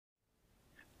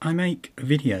I make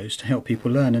videos to help people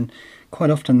learn, and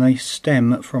quite often they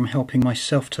stem from helping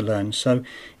myself to learn. So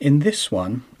in this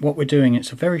one, what we're doing,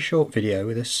 it's a very short video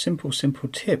with a simple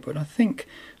tip, but I think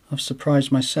I've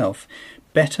surprised myself.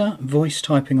 Better voice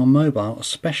typing on mobile,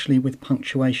 especially with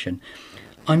punctuation.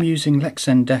 I'm using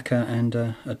Lexen Decker and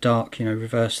a dark,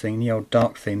 reverse thing, the old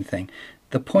dark theme thing.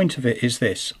 The point of it is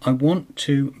this: I want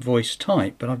to voice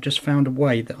type, but I've just found a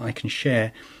way that I can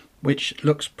share which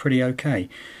looks pretty okay.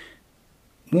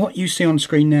 What you see on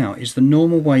screen now is the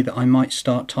normal way that I might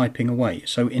start typing away.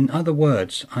 So in other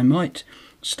words, I might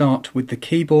start with the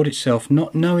keyboard itself,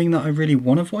 not knowing that I really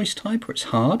want to voice type or it's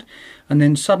hard, and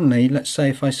then suddenly, let's say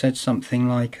if I said something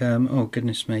like, oh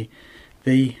goodness me,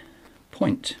 the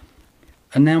point.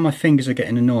 And now my fingers are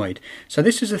getting annoyed. So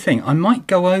this is the thing, I might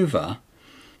go over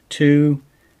to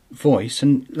voice,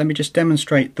 and let me just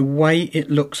demonstrate the way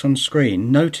it looks on screen.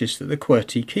 Notice that the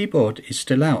QWERTY keyboard is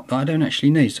still out, that I don't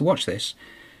actually need, so watch this.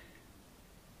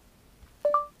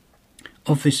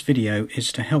 Of this video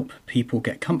is to help people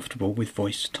get comfortable with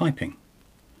voice typing.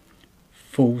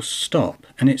 Full stop,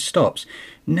 and it stops.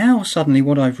 Now suddenly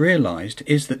what I've realised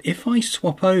is that if I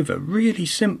swap over really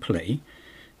simply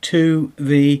to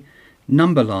the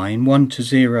number line 1 to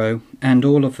 0 and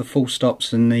all of the full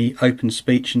stops and the open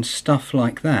speech and stuff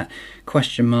like that,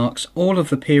 question marks, all of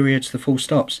the periods, the full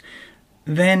stops,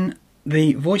 then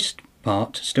the voice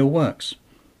part still works.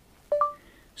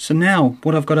 So now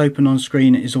what I've got open on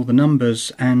screen is all the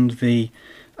numbers and the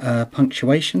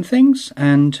punctuation things,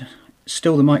 and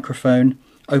still the microphone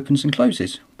opens and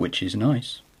closes, which is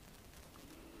nice.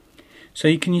 So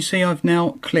you see I've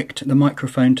now clicked the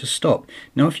microphone to stop.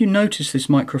 Now if you notice this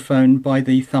microphone by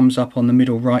the thumbs up on the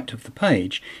middle right of the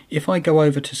page, if I go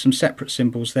over to some separate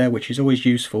symbols there, which is always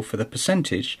useful for the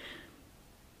percentage,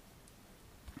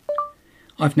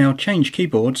 I've now changed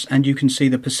keyboards and you can see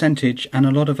the percentage and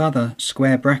a lot of other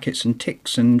square brackets and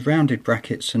ticks and rounded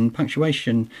brackets and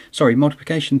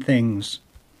multiplication things.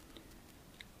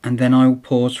 And then I'll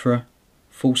pause for a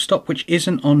full stop, which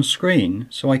isn't on screen,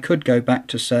 so I could go back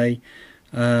to say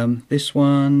this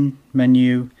one,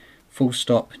 menu, full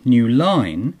stop, new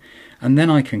line, and then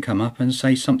I can come up and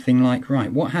say something like,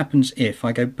 right, what happens if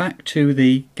I go back to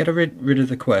the, get rid of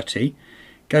the QWERTY,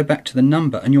 go back to the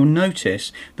number, and you'll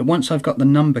notice that once I've got the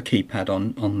number keypad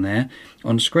on there,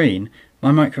 on screen,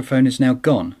 my microphone is now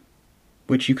gone,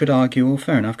 which you could argue, well,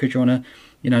 fair enough, because you're on a,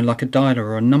 like a dialer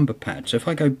or a number pad. So if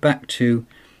I go back to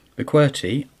the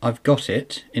QWERTY, I've got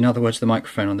it, in other words the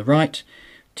microphone on the right.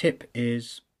 Tip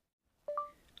is,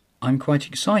 I'm quite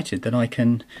excited that I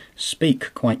can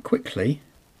speak quite quickly.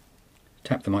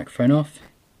 Tap the microphone off,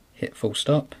 hit full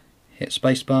stop, hit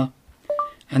spacebar,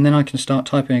 and then I can start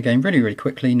typing again really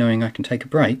quickly, knowing I can take a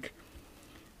break.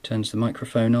 Turns the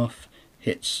microphone off,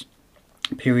 hits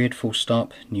period, full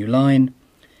stop, new line.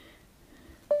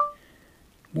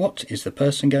 What is the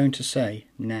person going to say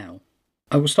now?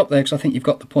 I will stop there because I think you've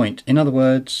got the point. In other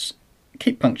words,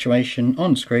 keep punctuation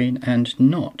on screen and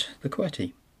not the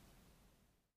QWERTY.